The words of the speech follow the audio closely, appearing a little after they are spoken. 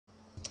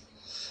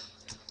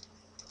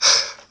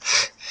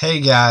Hey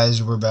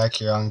guys, we're back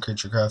here on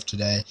CreatureCraft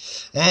today,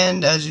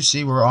 and as you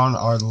see, we're on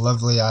our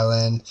lovely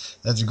island.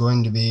 That's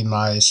going to be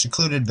my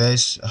secluded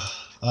base,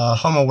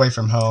 home away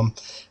from home,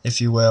 if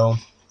you will.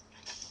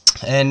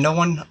 And no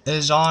one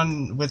is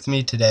on with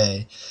me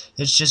today.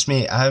 It's just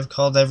me. I've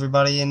called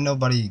everybody and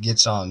nobody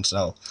gets on,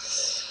 so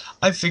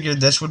I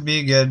figured this would be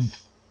a good,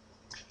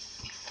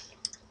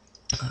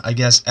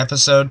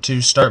 episode to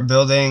start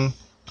building.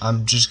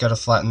 I'm just gonna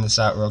flatten this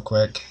out real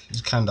quick.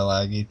 It's kinda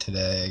laggy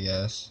today, I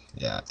guess.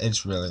 Yeah,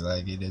 it's really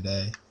laggy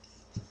today.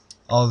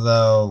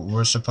 Although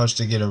we're supposed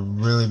to get a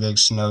really big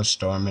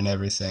snowstorm and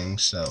everything,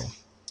 so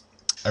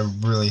I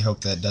really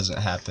hope that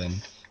doesn't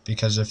happen,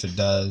 because if it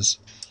does,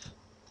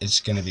 it's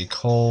gonna be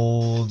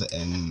cold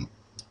and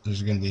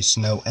there's gonna be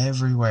snow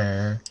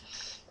everywhere,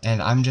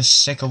 and I'm just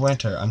sick of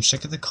winter. I'm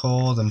sick of the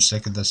cold, I'm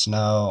sick of the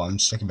snow, I'm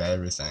sick of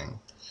everything.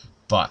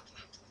 But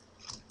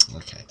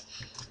okay,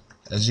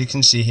 as you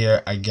can see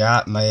here, I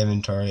got my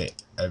inventory.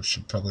 I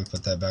should probably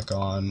put that back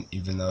on,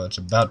 even though it's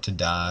about to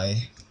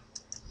die.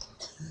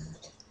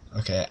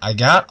 Okay, I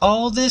got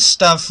all this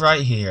stuff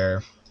right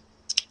here.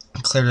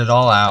 Cleared it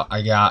all out.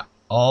 I got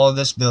all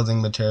this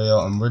building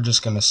material, and we're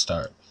just gonna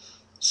start.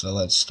 So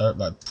let's start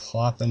by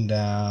plopping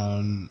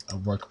down a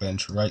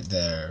workbench right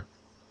there,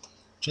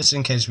 just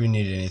in case we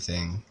need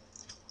anything.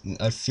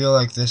 I feel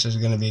like this is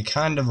gonna be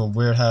kind of a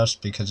weird house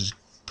because it's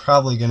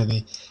probably gonna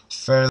be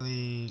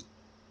fairly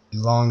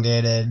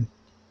elongated,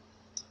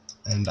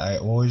 and I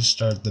always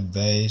start the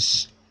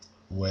base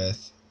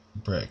with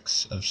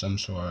bricks of some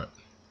sort,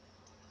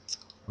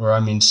 or I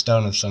mean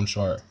stone of some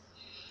sort.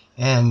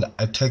 And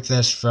I took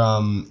this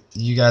from,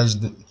 you guys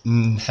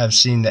have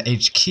seen the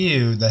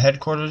HQ, the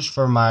headquarters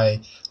for my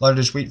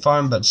largest wheat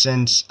farm, but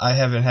since I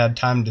haven't had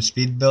time to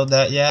speed build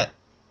that yet,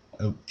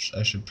 oops,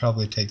 I should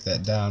probably take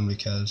that down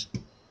because,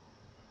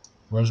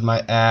 where's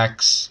my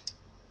axe?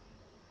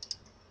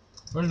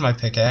 Where's my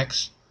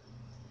pickaxe?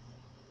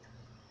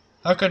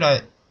 How could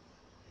I,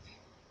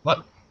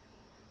 what?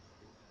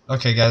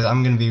 Okay guys,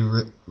 I'm gonna be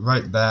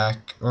right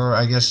back, or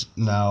I guess,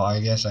 no, I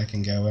guess I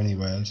can go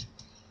anyways,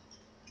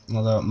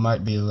 although it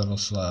might be a little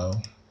slow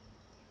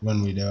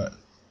when we do it.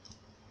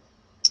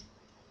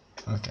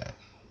 Okay.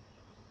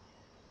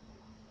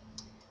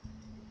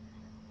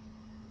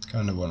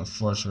 Kind of want to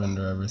force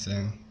render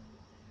everything.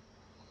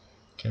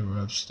 Okay, we're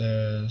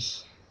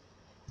upstairs.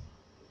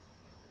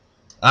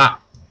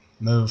 Ah!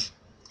 Move.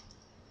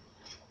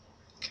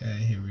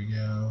 Okay, here we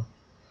go.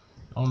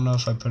 I don't know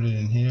if I put it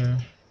in here.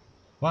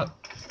 What?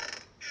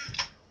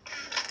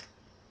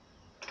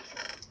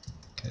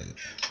 Okay,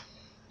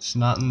 it's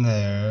not in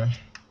there.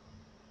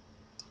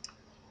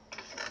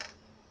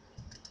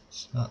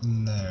 It's not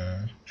in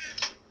there.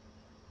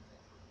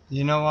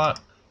 You know what?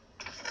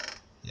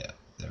 Yeah,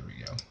 there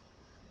we go.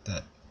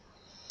 That.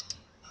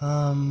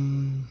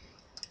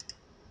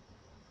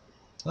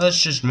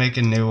 Let's just make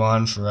a new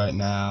one for right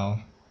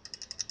now.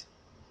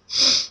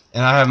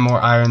 And I have more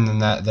iron than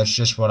that. That's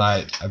just what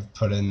I've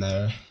put in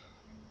there.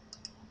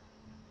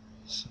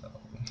 So,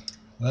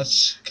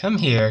 let's come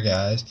here,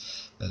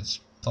 guys.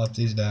 Let's plop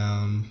these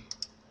down.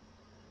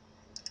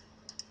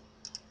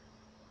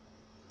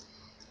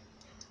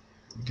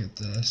 Get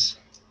this.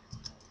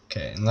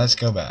 Okay, and let's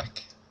go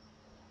back.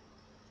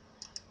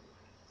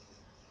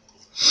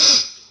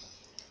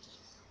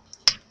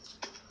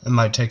 It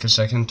might take a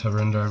second to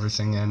render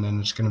everything in,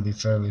 and it's going to be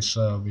fairly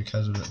slow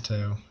because of it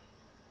too.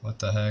 What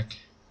the heck?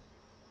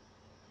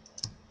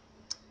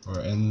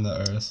 We're in the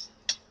earth.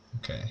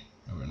 Okay,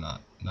 no we're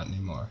not. Not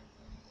anymore.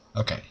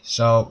 Okay,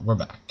 so we're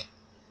back.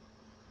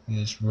 And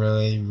it's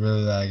really,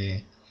 really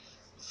laggy.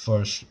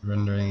 Force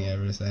rendering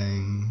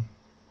everything.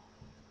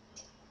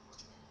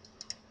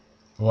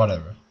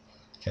 Whatever.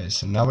 Okay,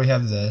 so now we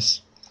have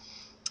this.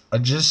 I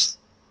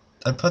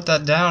put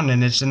that down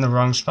and it's in the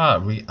wrong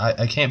spot.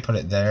 I can't put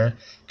it there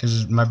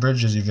because my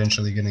bridge is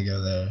eventually gonna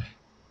go there.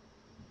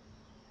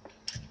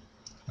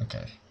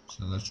 Okay,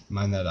 so let's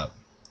mine that up.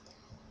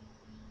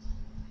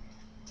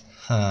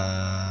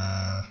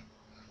 I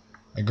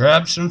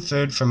grabbed some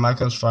food from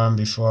Michael's farm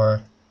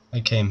before I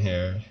came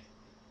here,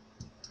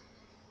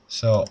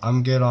 so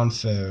I'm good on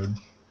food.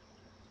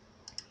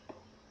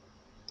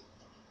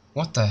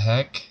 What the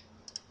heck?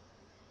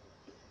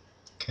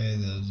 Okay,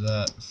 there's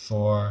that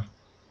for.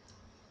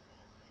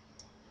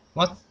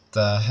 What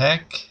the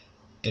heck?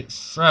 It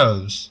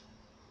froze.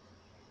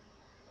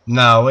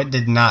 No, it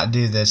did not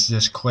do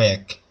this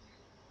quick.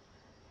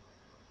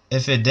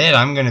 If it did,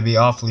 I'm gonna be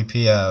awfully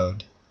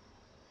PO'd.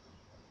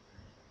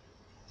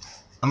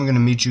 I'm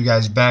gonna meet you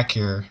guys back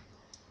here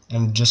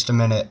in just a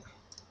minute.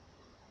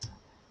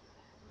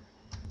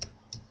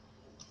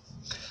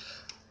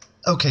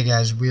 Okay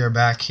guys, we are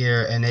back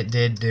here, and it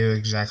did do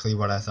exactly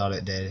what I thought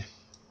it did.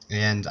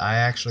 And I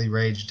actually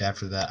raged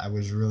after that. I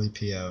was really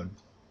PO'd.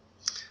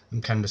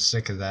 I'm kinda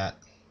sick of that.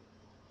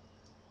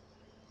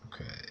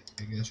 Okay,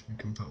 I guess we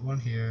can put one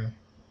here,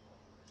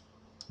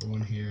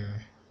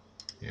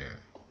 here.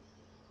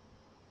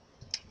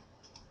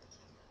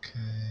 Okay,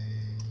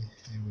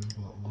 and we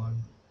want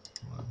one,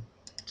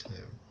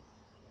 two.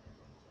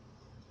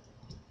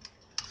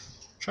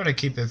 Try to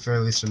keep it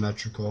fairly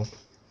symmetrical.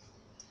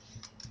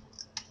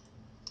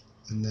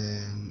 And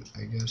then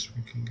I guess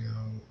we can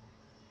go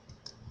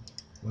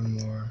one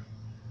more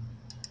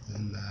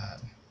than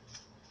that.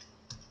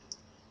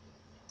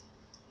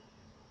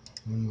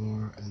 One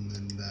more and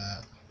then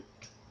that.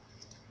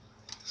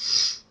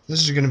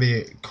 This is going to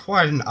be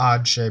quite an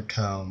odd shaped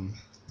home.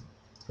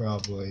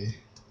 Probably.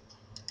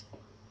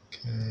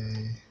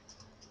 Okay.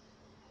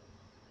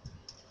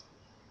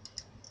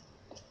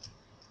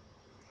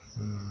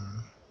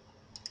 Uh,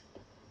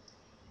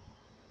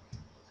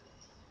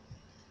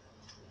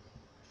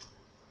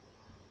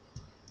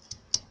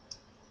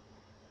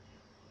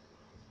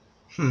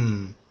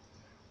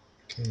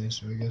 Okay,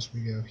 so I guess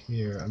we go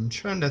here. I'm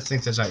trying to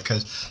think this out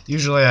because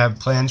usually I have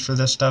plans for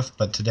this stuff,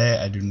 but today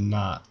I do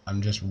not.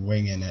 I'm just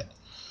winging it.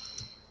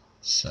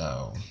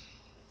 So,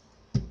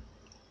 I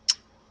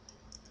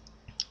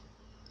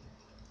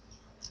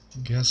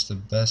guess the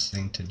best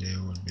thing to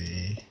do would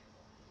be,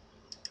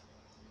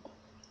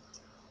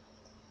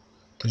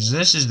 because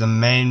this is the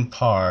main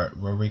part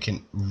where we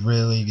can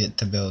really get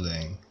to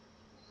building.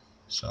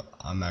 So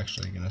I'm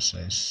actually going to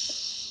say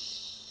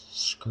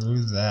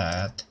screw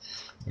that.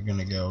 We're going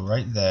to go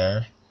right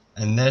there.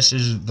 And this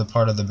is the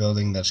part of the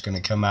building that's going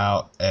to come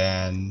out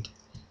and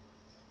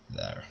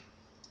there.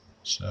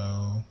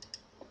 So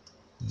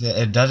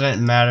it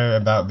doesn't matter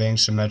about being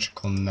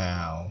symmetrical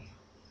now.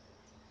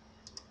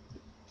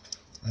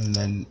 And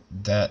then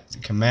that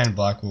command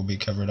block will be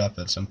covered up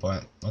at some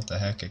point. What the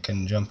heck, it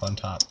can jump on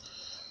top.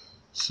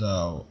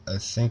 So I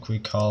think we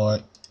call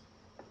it,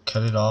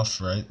 cut it off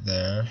right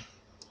there.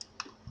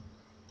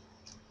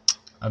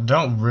 I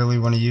don't really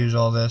want to use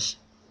all this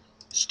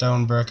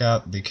stone brick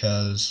up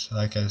because,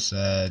 like I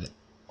said,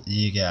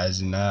 you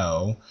guys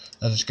know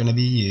that it's going to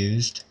be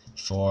used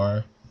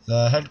for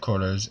the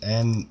headquarters,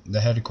 and the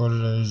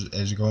headquarters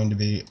is going to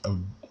be a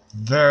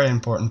very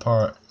important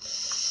part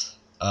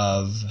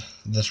of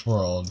this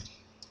world.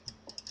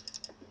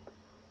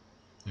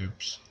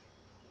 Oops.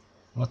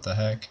 What the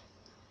heck?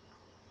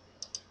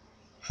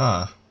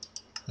 Huh.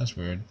 That's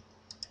weird.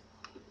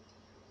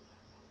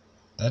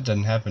 That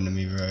doesn't happen to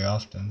me very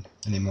often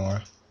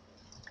anymore.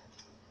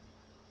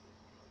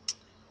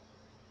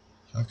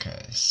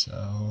 Okay, so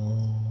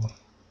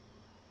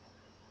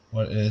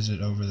what is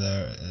it over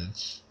there?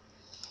 It's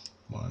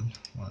 1,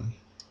 1,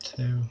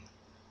 2.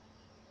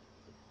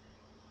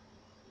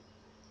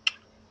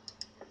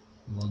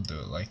 We'll do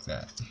it like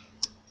that.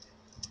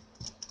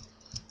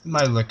 It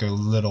might look a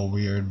little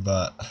weird,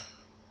 but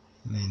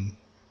I mean,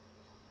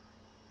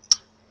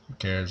 who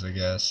cares, I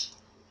guess.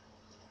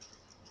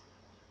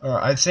 Or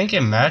I think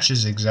it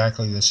matches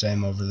exactly the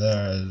same over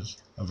there as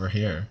over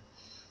here.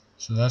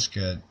 So that's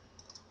good.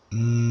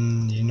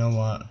 You know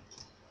what?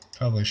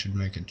 Probably should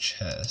make a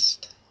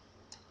chest.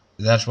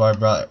 That's why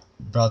I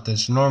brought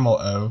this normal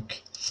oak.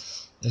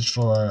 It's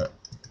for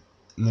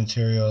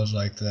materials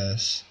like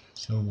this.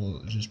 So we'll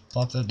just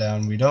plop that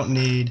down. We don't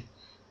need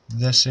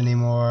this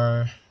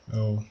anymore.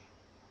 Oh,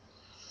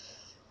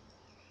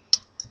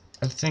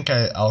 I think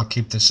I'll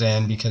keep the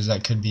sand because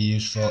that could be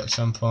useful at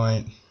some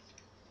point.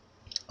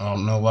 I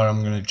don't know what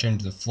I'm going to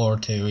change the floor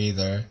to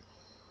either.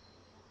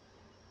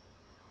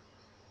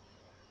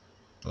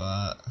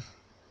 But,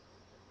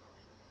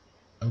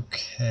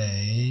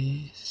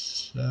 okay,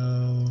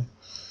 so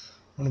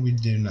what do we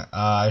do now?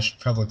 I should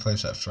probably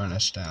place that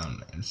furnace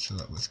down and fill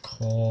it with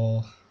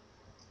coal.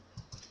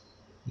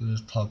 We'll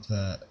just pop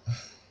that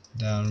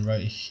down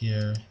right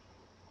here.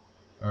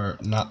 Or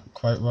not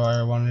quite where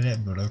I wanted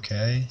it, but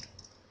okay.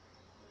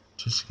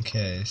 Just in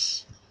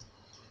case.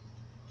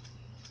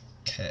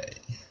 Okay,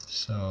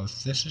 so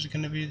if this is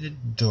going to be the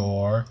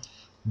door,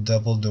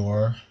 double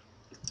door.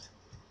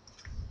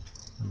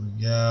 There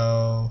we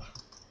go.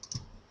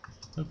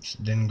 Oops,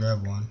 didn't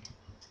grab one.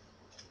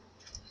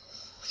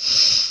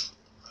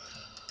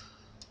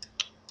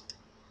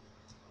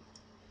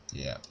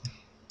 Yeah.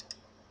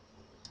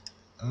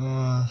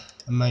 I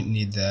might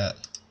need that.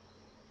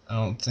 I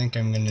don't think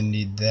I'm gonna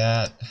need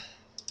that.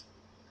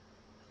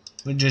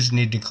 We just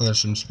need to clear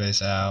some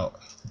space out.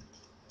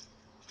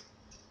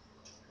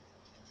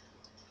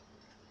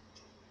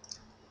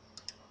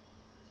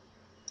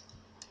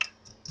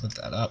 Put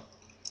that up.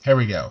 Here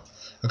we go.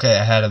 Okay,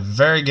 I had a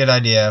very good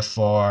idea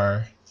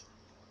for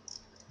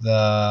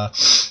the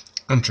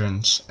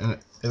entrance, and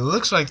it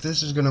looks like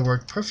this is gonna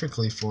work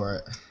perfectly for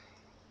it.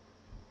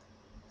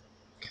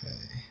 Okay.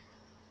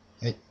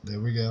 Hey,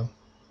 there we go.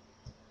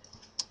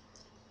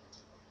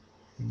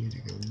 We need to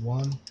go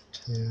 1,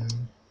 2.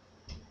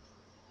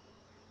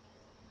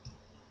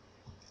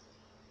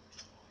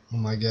 Oh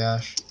my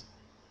gosh.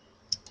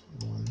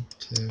 1,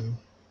 2.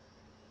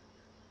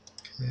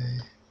 Okay.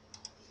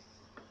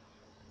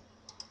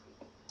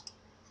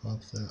 Pop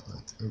that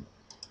like, oh,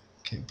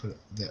 can't put it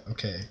there.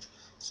 Okay.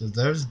 So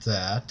there's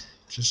that,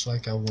 just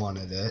like I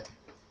wanted it.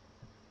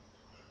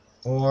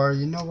 Or,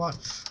 you know what?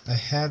 I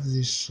have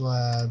these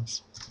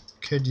slabs.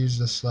 Could use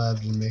the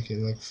slabs and make it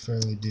look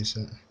fairly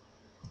decent.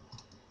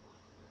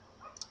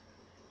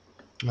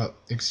 Oh,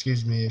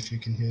 excuse me if you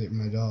can hear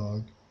my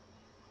dog.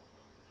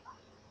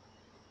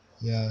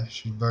 Yeah,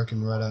 she's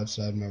barking right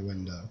outside my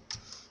window.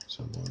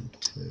 So 1,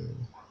 2. Here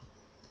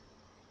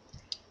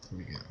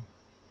we go.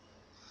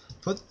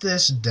 Put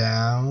this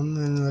down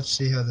and let's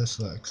see how this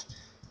looks.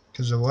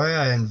 Because the way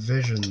I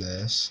envision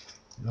this,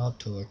 it ought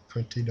to look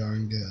pretty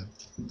darn good.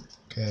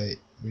 Okay,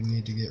 we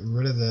need to get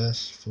rid of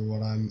this for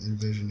what I'm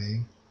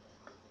envisioning.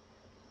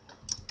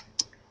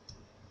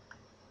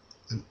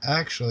 And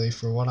actually,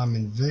 for what I'm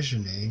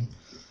envisioning,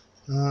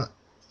 oh,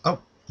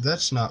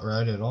 that's not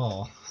right at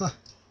all. Huh,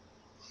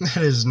 that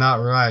is not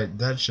right.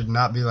 That should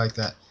not be like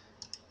that.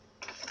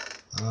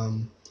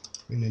 I'm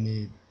gonna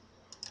need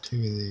 2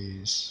 of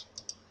these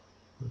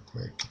real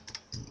quick.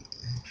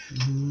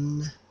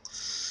 And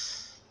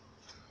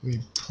we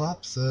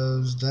plop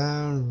those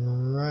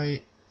down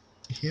right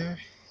here.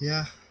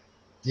 Yeah.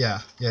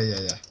 That's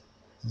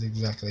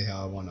exactly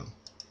how I want them.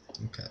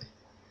 Okay.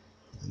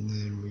 And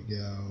then we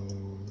go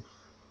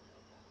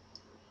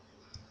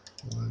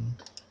 1,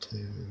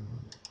 2,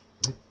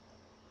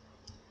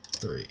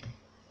 3.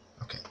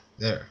 Okay.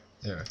 There.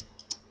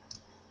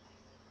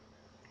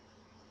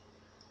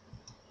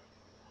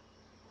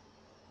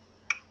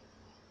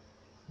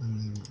 And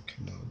then we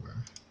come over.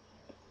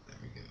 There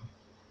we go.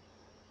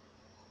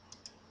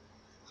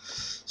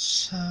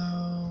 So,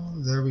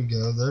 there we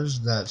go. There's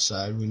that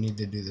side. We need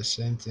to do the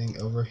same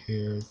thing over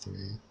here.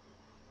 3,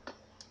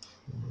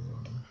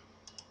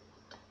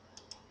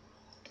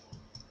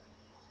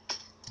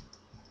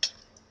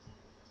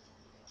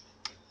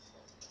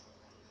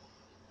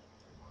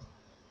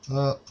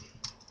 4.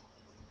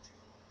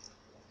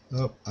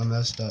 Oh, I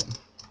messed up.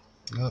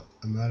 Oh,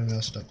 I might have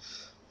messed up.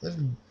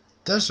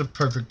 That's a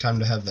perfect time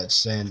to have that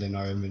sand in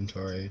our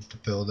inventory to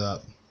build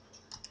up.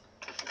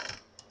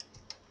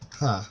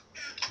 Huh.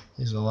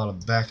 There's a lot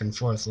of back and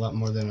forth, a lot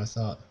more than I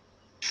thought.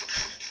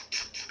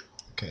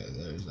 Okay,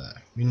 there's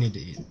that. We need to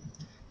eat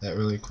that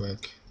really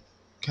quick.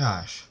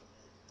 Gosh,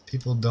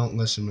 people don't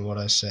listen to what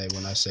I say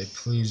when I say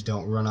please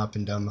don't run up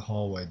and down the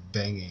hallway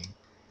banging.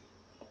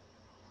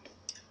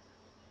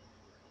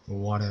 But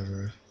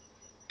whatever.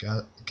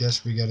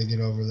 Guess we gotta get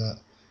over that.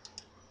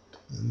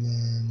 And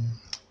then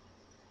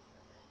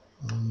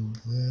on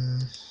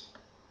this,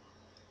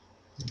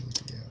 there we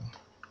go.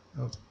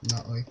 Oh,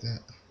 not like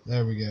that.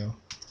 There we go.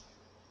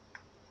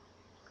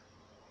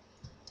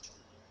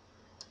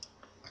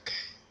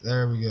 Okay,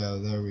 there we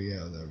go.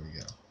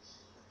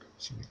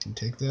 So we can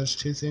take those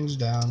 2 things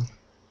down.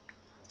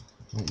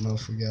 Don't know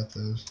if we got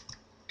those.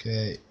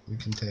 Okay, we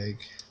can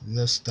take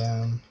this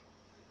down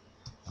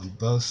on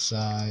both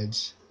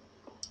sides.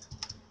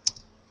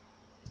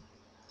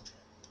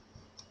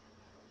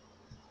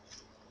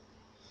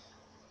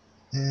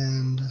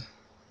 And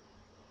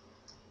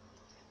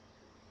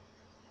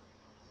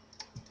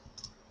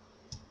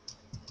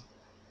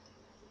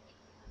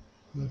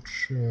not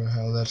sure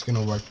how that's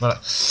gonna work,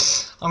 but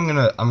I'm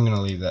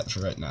gonna leave that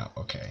for right now.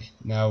 Okay,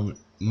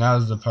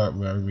 now's the part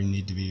where we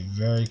need to be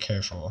very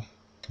careful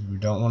because we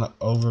don't want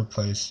to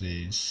overplace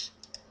these.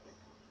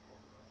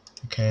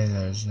 Okay,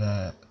 there's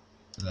that.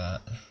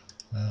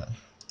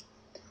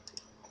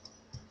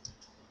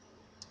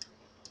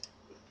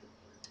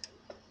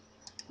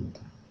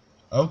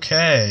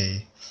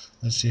 Okay,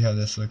 let's see how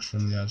this looks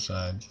from the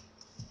outside.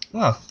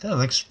 Wow, that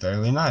looks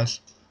fairly nice.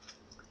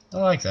 I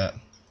like that.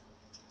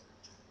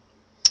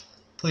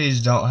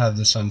 Please don't have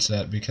the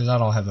sunset because I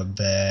don't have a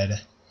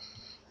bed.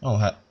 I don't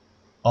have.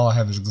 All I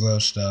have is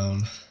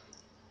glowstone.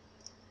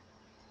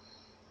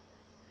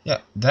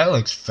 Yeah, that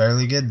looks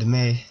fairly good to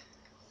me.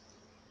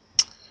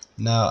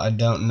 Now I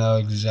don't know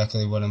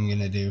exactly what I'm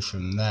gonna do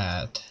from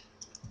that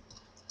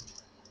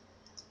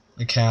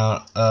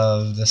account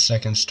of the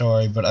second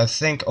story, but I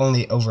think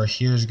only over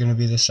here is gonna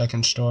be the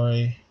second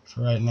story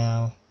for right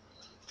now.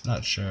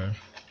 Not sure.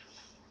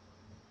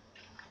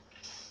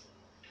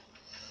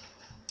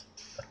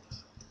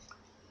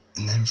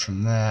 And then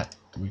from that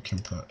we can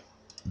put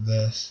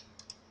this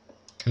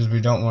because we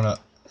don't want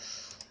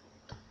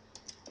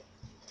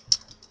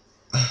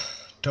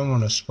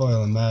to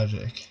spoil the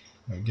magic,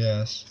 I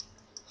guess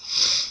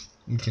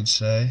you could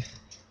say.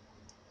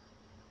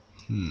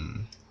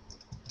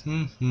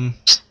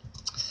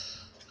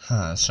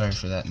 Sorry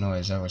for that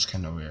noise. That was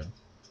kind of weird.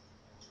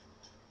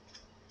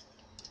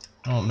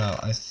 I don't know.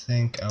 I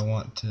think I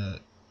want to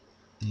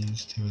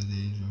use 2 of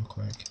these real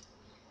quick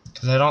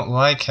because I don't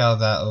like how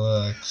that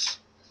looks.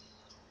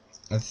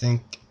 I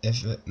think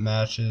if it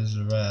matches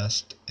the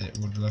rest, it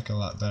would look a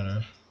lot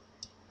better.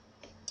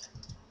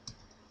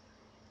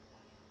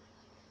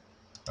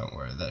 Don't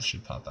worry, that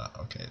should pop out.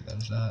 Okay,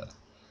 there's that.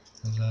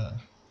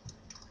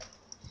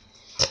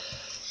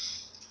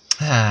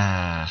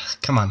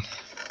 Come on.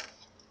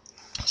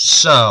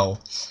 So,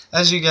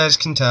 as you guys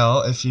can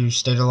tell, if you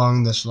stayed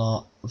along this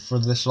long,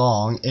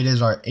 it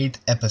is our 8th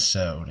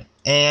episode,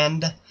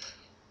 and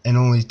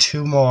only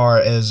 2 more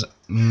is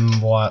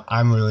what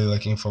I'm really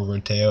looking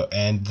forward to,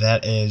 and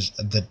that is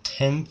the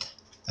 10th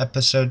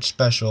episode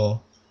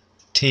special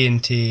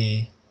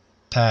TNT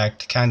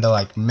packed, kind of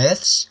like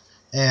myths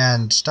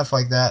and stuff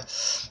like that.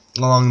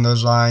 Along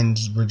those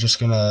lines, we're just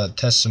gonna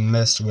test some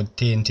myths with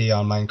TNT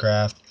on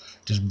Minecraft.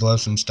 just blow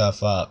some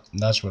stuff up.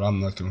 That's what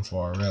I'm looking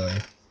for, really.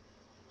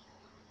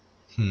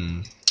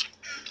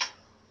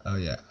 Oh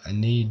yeah, I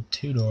need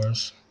 2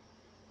 doors.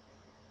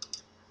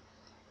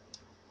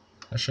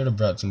 I should have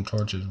brought some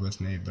torches with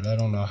me, but I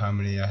don't know how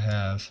many I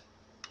have.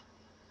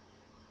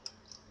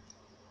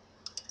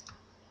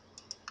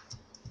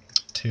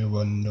 2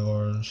 wooden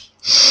doors.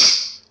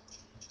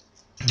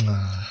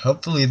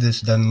 Hopefully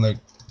this doesn't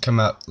come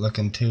out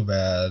looking too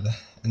bad,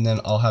 and then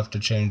I'll have to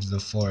change the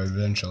floor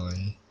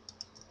eventually.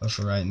 But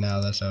for right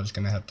now, that's how it's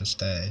gonna have to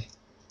stay.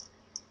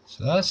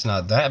 So that's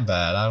not that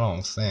bad, I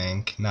don't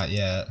think. Not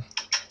yet.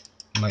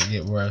 Might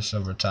get worse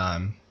over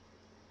time.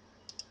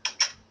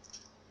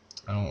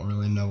 I don't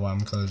really know why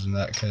I'm closing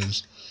that,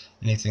 because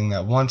anything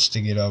that wants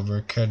to get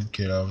over could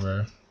get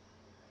over.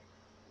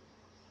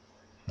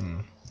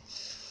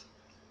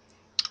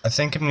 I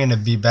think I'm gonna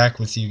be back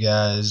with you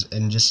guys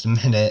in just a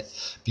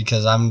minute,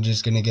 because I'm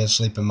just gonna go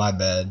sleep in my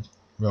bed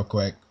real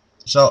quick.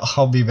 So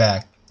I'll be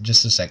back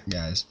just a sec,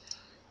 guys.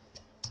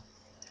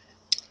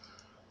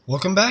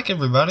 Welcome back,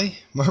 everybody.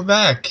 We're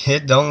back.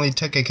 It only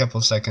took a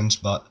couple seconds,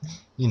 but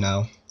you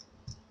know.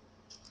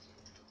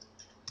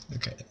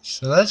 Okay,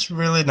 so that's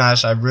really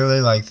nice. I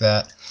really like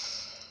that.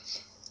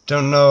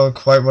 Don't know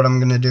quite what I'm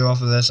gonna do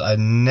off of this. I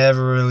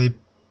never really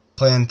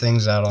planned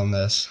things out on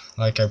this,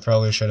 like I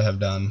probably should have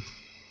done.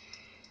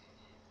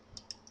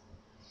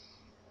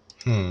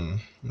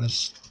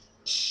 Let's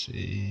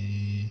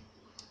see.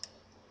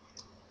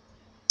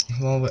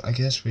 Well, I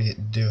guess we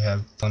do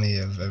have plenty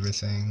of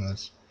everything.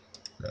 Let's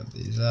grab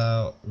these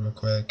out real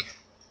quick.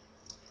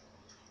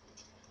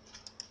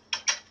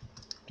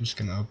 Just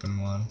gonna open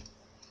one.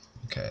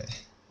 Okay.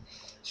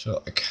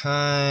 So I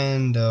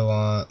kinda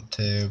want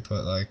to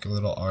put like a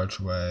little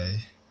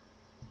archway.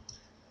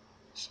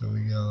 So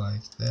we go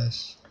like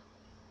this,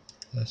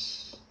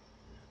 this,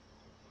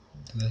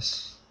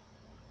 this,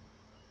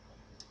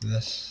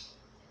 this.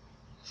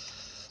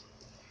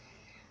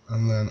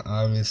 And then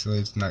obviously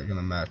it's not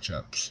gonna match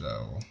up,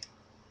 so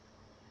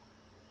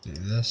do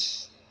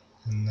this,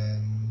 and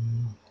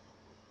then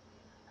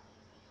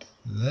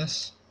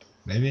this,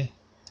 maybe?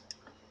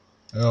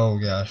 Oh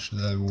gosh,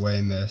 I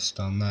way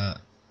missed on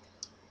that.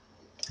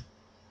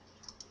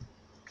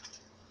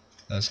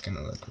 That's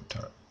gonna look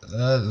retarded.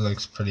 That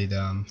looks pretty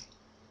dumb.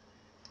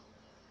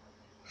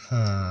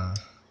 Huh.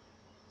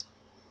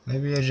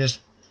 Maybe I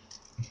just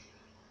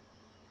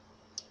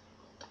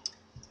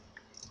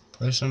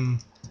place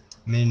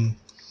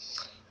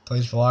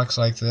place blocks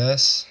like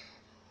this.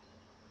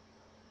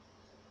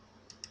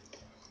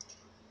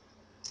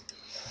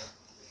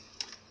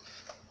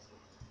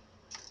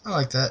 I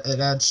like that. It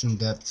adds some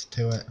depth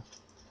to it.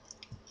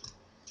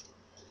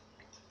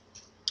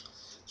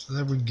 So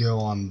there we go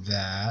on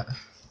that.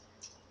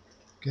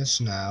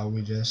 Guess now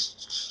we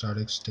just start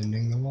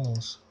extending the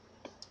walls.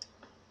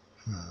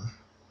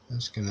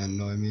 That's gonna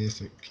annoy me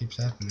if it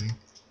keeps happening.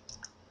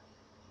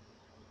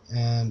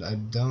 And I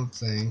don't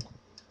think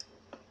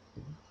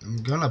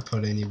I'm gonna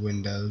put any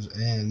windows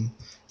in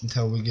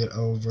until we get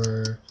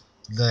over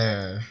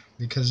there,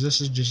 because this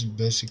is just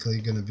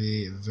basically gonna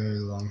be a very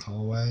long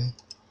hallway,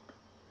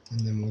 and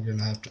then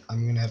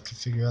I'm gonna have to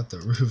figure out the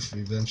roof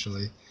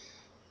eventually.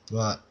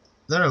 But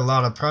there are a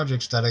lot of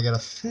projects that I gotta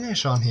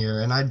finish on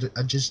here, and I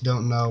just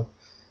don't know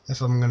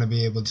if I'm gonna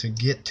be able to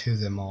get to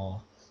them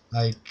all.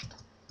 Like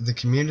the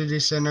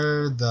community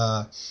center,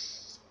 the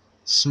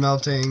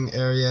smelting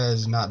area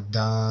is not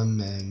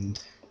done,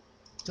 and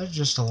there's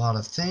just a lot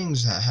of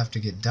things that have to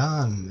get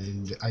done,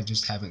 and I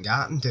just haven't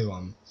gotten to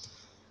them.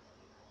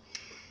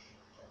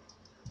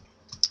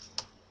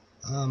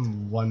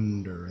 I'm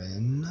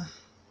wondering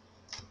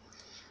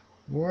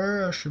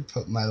where I should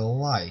put my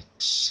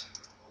lights.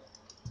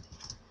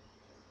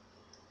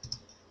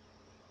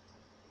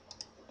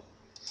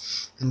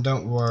 And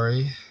don't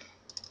worry,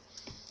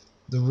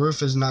 the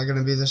roof is not going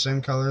to be the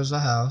same color as the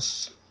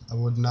house. I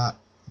would not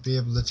be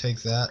able to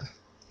take that.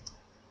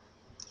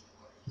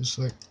 This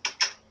look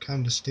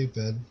kind of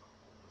stupid.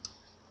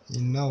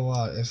 You know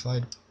what, if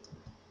I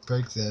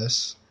break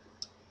this,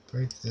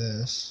 I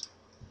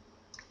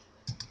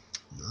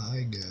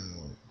go,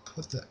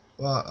 put that,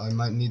 well, I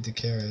might need the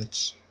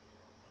carrots,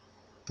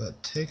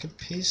 but take a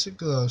piece of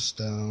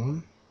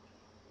glowstone,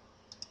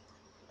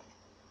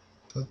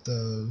 put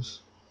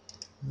those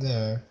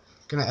there,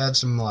 gonna add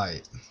some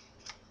light.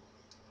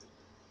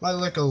 Might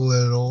look a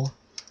little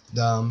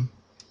dumb,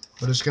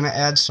 but it's gonna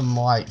add some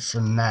light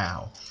for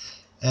now.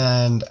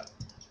 And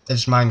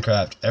it's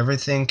Minecraft,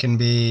 everything can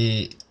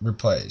be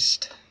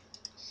replaced.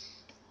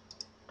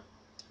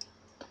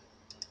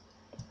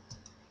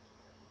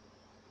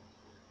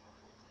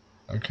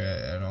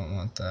 Okay, I don't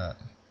want that.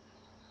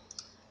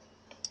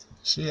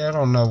 See, I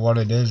don't know what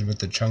it is with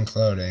the chunk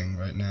loading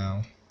right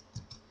now.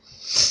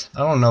 I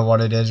don't know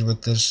what it is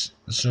with this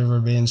server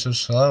being so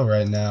slow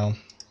right now.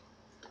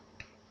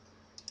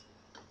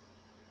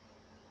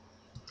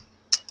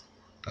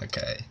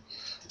 Okay,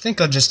 I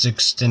think I'll just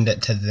extend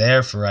it to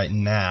there for right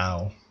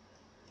now.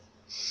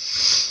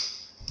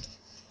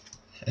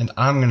 And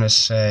I'm gonna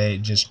say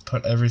just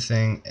put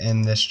everything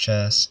in this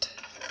chest.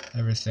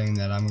 everything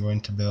that I'm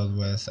going to build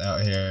with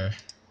out here,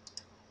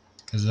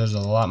 because there's a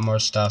lot more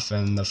stuff,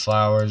 and the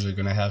flowers are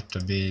gonna have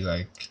to be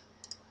like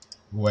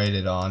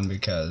waited on,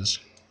 because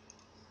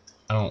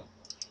I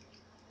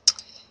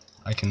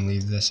can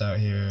leave this out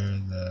here.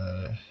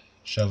 The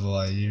shovel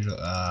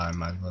I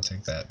might as well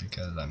take that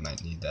because I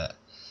might need that.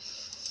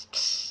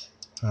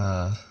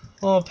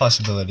 All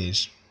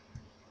possibilities.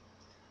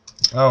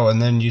 Oh,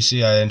 and then you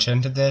see I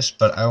enchanted this,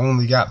 but I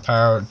only got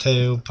power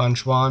 2,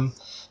 punch 1,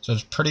 so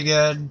it's pretty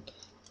good,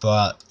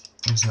 but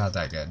it's not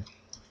that good.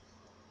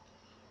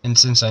 And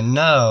since I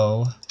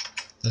know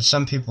that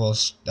some people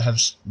have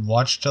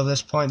watched till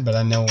this point, but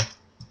I know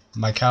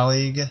my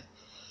colleague,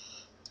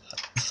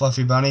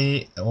 Fluffy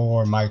Bunny,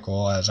 or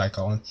Michael as I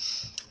call him,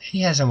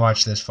 he hasn't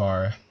watched this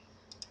far.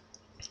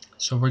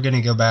 So we're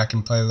gonna go back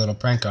and play a little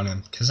prank on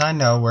him, because I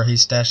know where he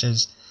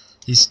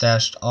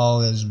stashed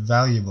all his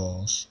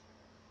valuables.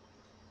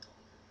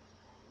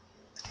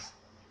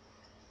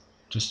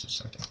 Just a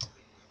second.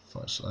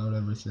 Flush out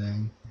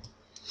everything.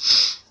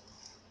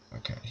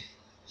 Okay.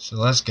 So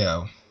let's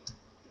go.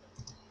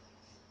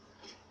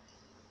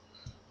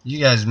 You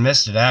guys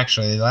missed it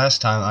actually.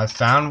 Last time I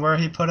found where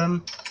he put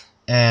him,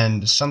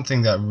 and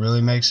something that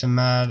really makes him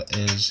mad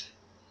is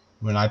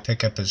when I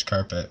pick up his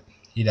carpet.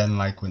 He doesn't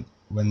like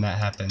when that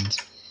happens.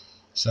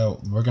 So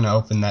we're gonna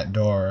open that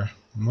door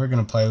and we're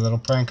gonna play a little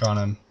prank on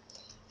him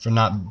for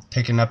not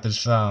picking up his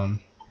phone.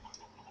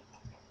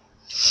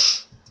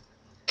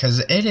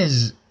 Cause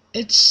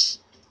it's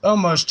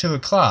almost 2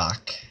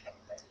 o'clock.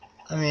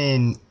 I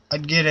mean,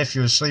 I'd get if you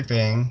were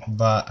sleeping,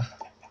 but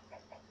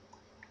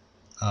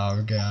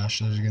oh gosh,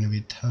 there's gonna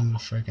be tons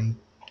of freaking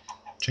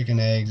chicken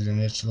eggs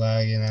and it's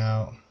lagging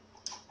out.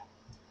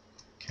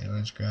 Okay,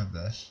 let's grab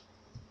this.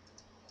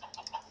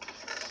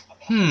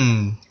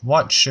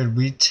 What should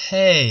we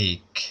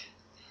take?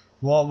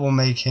 What will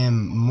make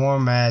him more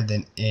mad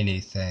than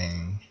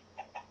anything?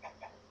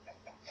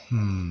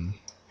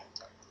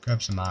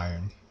 Grab some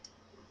iron.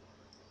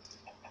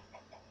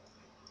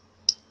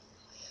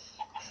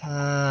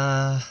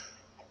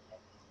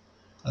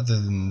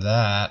 Other than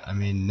that, I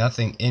mean,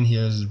 nothing in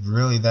here is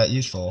really that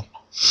useful.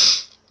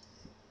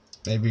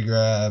 Maybe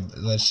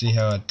let's see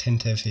how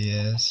attentive he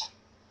is.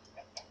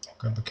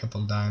 Grab a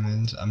couple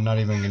diamonds. I'm not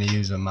even going to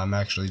use them. I'm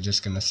actually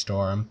just going to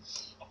store them.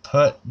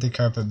 Put the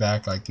carpet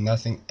back like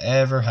nothing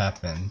ever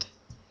happened.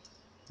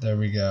 There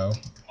we go.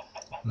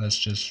 Let's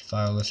just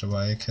file this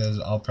away, because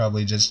I'll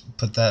probably just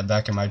put that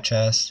back in my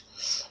chest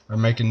or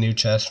make a new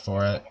chest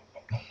for it.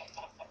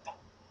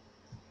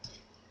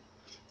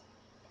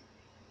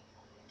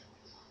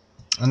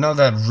 I know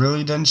that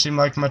really doesn't seem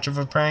like much of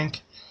a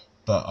prank,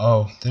 but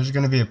oh, there's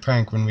going to be a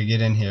prank when we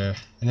get in here,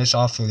 and it's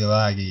awfully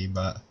laggy,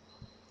 but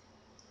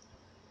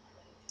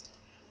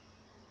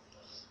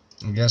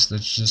I guess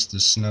that's just the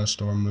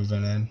snowstorm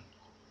moving in.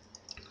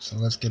 So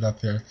let's get up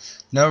here.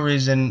 No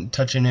reason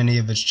touching any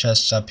of his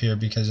chests up here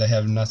because they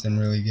have nothing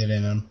really good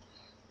in them.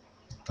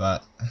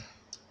 But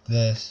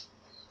this,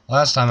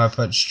 last time I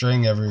put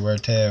string everywhere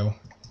too.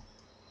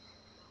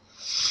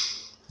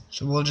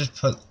 So we'll just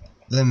put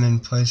them in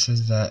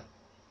places that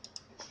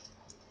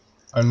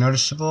are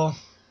noticeable.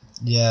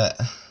 Yeah.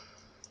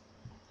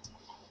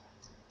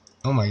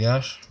 Oh my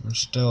gosh, we're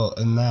still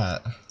in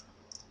that.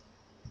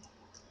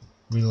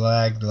 We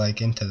lagged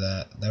like into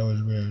that. That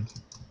was weird.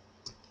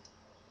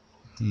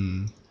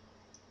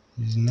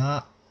 He's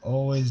not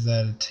always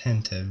that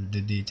attentive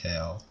to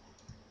detail.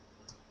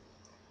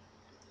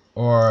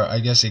 Or I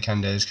guess he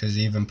kinda is, because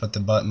he even put the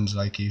buttons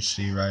like you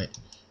see right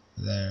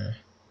there.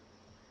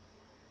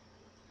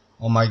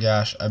 Oh my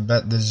gosh, I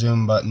bet the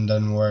zoom button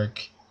doesn't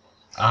work.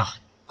 Ah,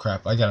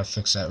 crap, I gotta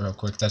fix that real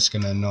quick. That's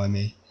gonna annoy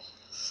me.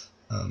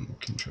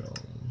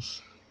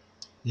 Controls.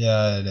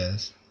 Yeah, it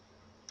is.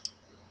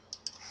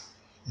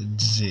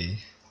 It's Z.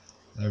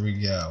 There we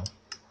go.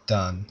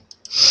 Done.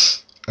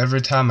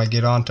 Every time I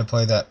get on to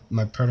play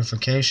my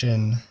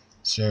purification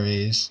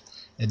series,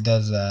 it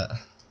does that.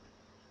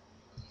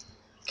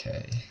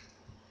 Okay.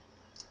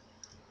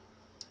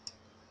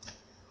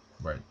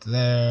 Right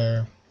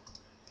there.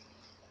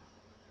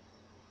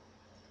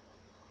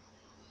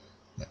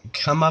 Then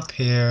come up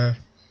here.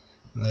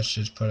 Let's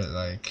just put it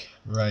like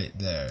right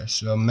there.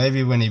 So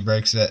maybe when he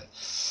breaks it,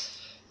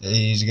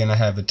 he's gonna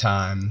have a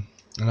time.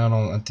 And I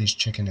don't want these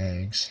chicken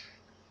eggs.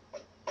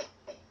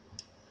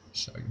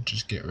 So I can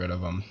just get rid of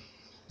them.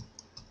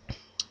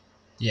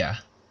 Yeah.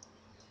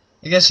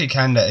 I guess he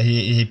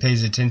he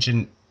pays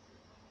attention.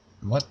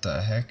 What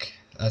the heck?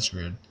 That's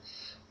weird.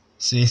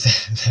 See,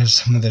 there's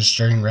some of the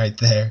string right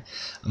there.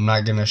 I'm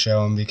not gonna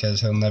show him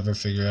because he'll never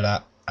figure it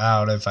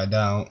out if I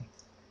don't.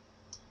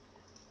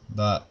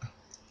 But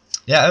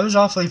yeah, it was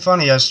awfully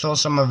funny. I stole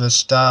some of his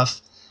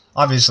stuff.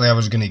 Obviously, I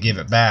was gonna give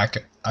it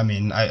back. I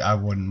mean, I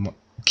wouldn't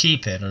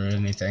keep it or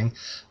anything,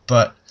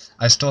 but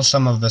I stole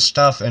some of his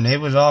stuff, and it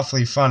was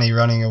awfully funny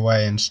running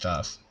away and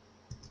stuff.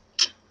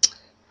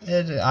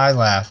 I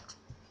laughed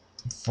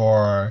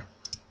for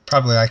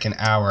probably like an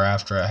hour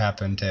after it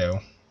happened too.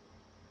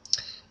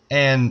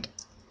 And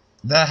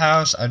that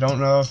house, I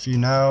don't know if you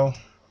know,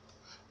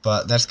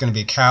 but that's going to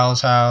be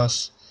Cal's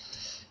house.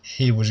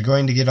 he was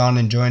going to get on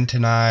and join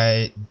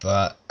tonight,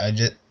 but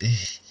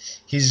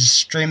he's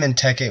streaming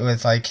Tekkit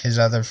with like his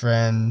other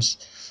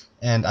friends,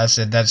 and I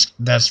said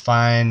that's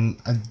fine.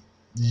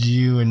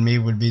 You and me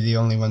would be the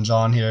only ones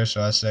on here,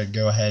 so I said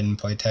go ahead and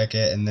play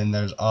Tekkit. And then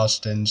there's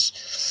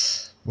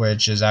Austin's,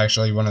 which is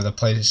actually one of the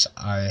places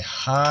I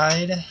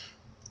hide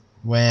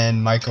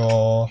when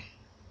Michael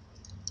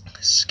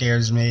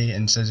scares me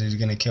and says he's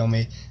gonna kill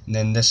me. And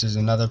then this is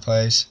another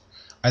place.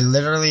 I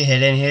literally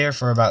hid in here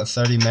for about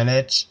 30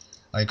 minutes,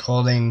 like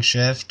holding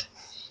shift,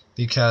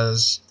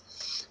 because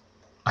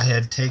I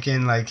had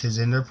taken like his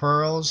ender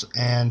pearls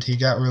and he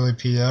got really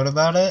PO'd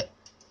about it.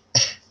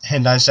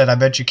 And I said, I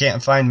bet you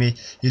can't find me.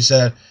 He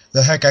said,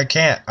 the heck I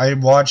can't. I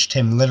watched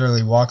him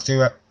literally walk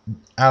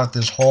out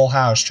this whole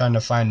house trying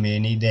to find me,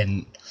 and he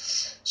didn't.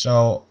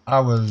 So I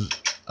was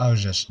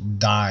just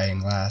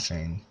dying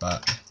laughing.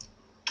 But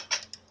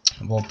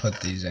we'll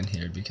put these in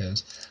here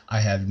because I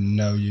have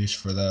no use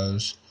for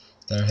those.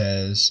 They're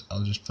his.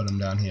 I'll just put them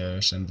down here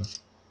to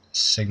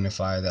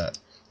signify that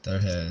they're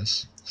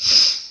his.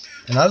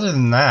 And other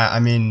than that, I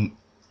mean,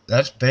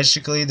 that's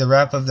basically the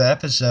wrap of the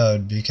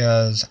episode,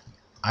 because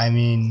I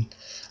mean,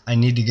 I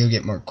need to go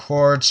get more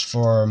quartz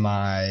for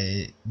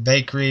my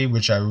bakery,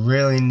 which I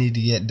really need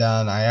to get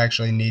done. I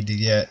actually need to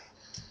get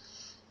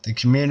the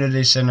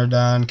community center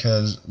done,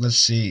 because let's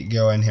see,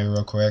 go in here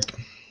real quick.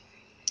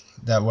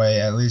 That way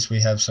at least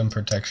we have some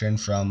protection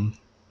from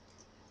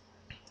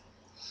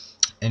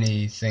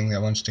anything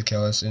that wants to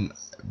kill us. And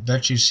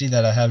bet you see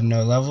that I have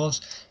no levels,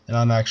 and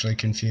I'm actually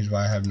confused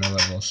why I have no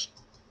levels.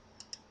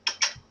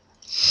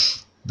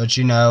 But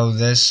you know,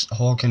 this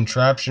whole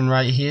contraption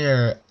right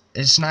here,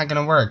 it's not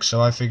gonna work,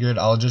 so I figured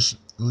I'll just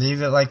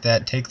leave it like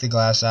that, take the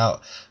glass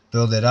out,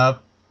 build it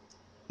up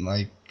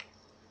like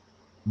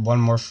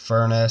one more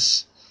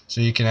furnace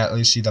so you can at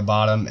least see the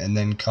bottom, and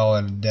then call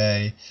it a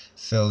day.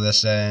 Fill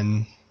this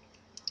in.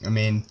 I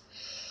mean,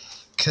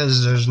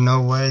 because there's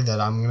no way that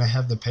I'm gonna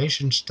have the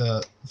patience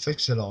to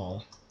fix it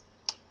all.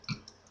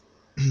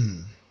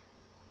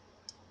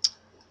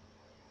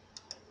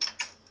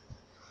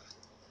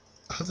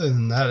 Other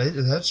than that,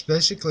 that's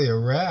basically a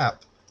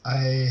wrap.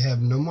 I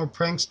have no more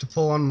pranks to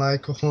pull on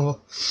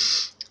Michael.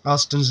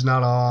 Austin's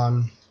not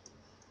on.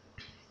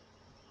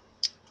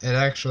 It'd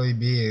actually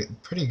be a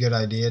pretty good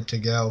idea to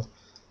go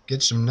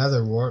get some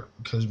nether wart,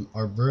 because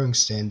our brewing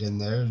stand in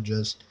there is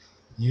just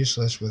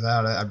useless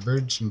without it. I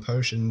brewed some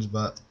potions,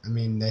 but I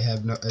mean, they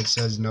have no, it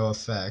says no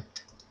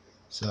effect,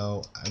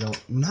 so I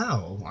don't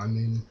know. I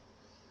mean,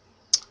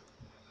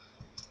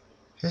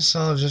 it's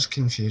all just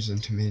confusing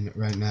to me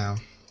right now.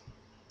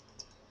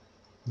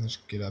 Let's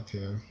get up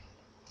here.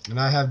 And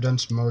I have done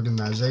some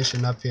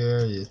organization up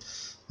here.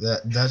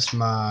 That's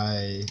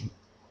my,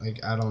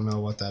 like, I don't know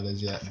what that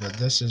is yet, but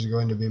this is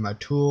going to be my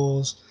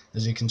tools.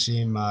 As you can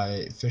see,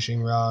 my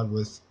fishing rod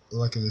with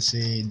Luck of the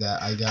Sea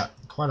that I got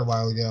quite a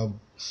while ago,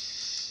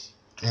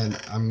 and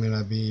I'm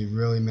gonna be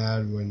really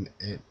mad when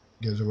it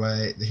goes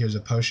away. Here's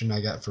a potion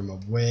I got from a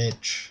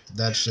witch.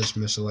 That's just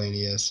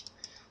miscellaneous.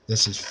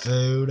 This is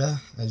food,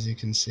 as you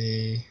can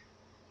see,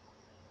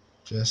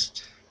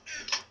 just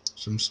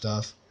some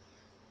stuff.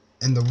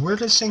 And the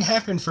weirdest thing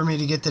happened for me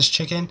to get this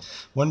chicken.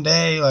 One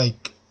day,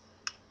 like,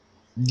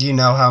 you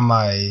know how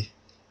my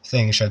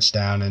thing shuts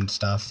down and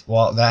stuff?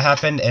 Well, that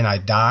happened, and I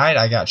died.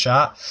 I got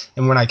shot.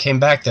 And when I came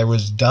back, there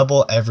was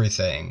double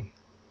everything,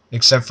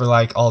 except for,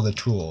 like, all the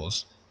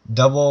tools.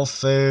 Double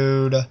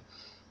food,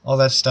 all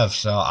that stuff.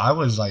 So I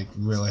was, like,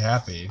 really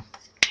happy.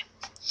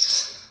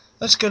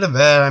 Let's go to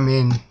bed. I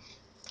mean,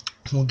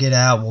 we'll get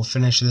out. We'll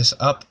finish this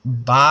up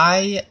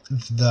by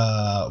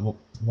the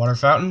water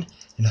fountain.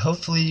 And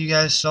hopefully you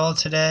guys saw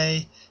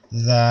today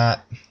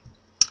that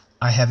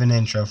I have an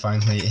intro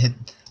finally.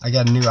 I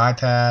got a new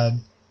iPad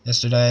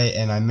yesterday,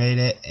 and I made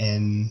it,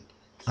 and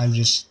I'm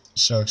just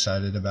so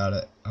excited about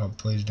it. Oh,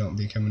 please don't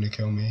be coming to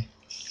kill me.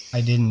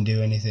 I didn't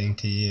do anything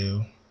to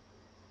you.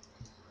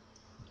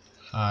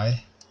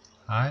 Hi.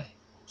 Hi.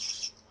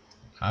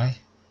 Hi.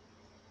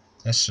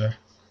 Yes, sir.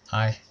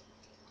 Hi.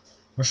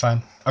 We're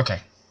fine. Okay.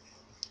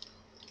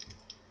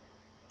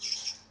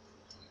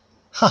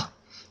 Huh.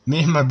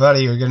 Me and my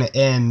buddy are gonna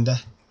end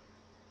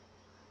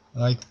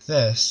like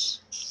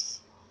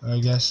this. I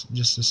guess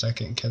just a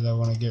second, because I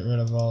want to get rid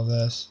of all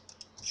this.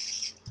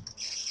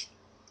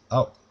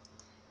 Oh.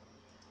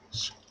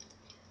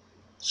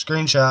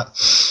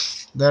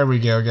 Screenshot. There we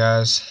go,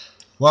 guys.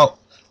 Well,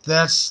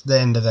 that's the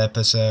end of the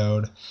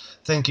episode.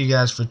 Thank you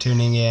guys for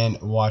tuning in,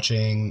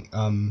 watching.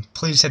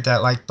 Please hit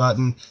that like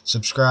button,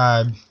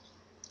 subscribe,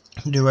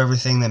 do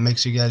everything that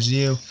makes you guys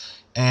you.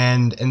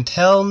 And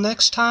until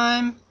next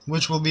time,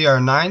 which will be our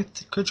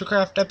 9th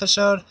CreatureCraft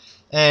episode,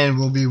 and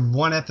we'll be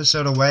one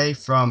episode away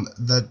from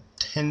the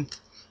 10th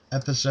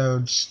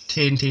episode's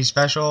TNT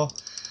special.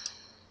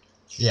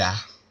 Yeah,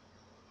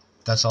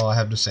 that's all I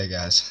have to say,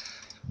 guys.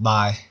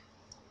 Bye.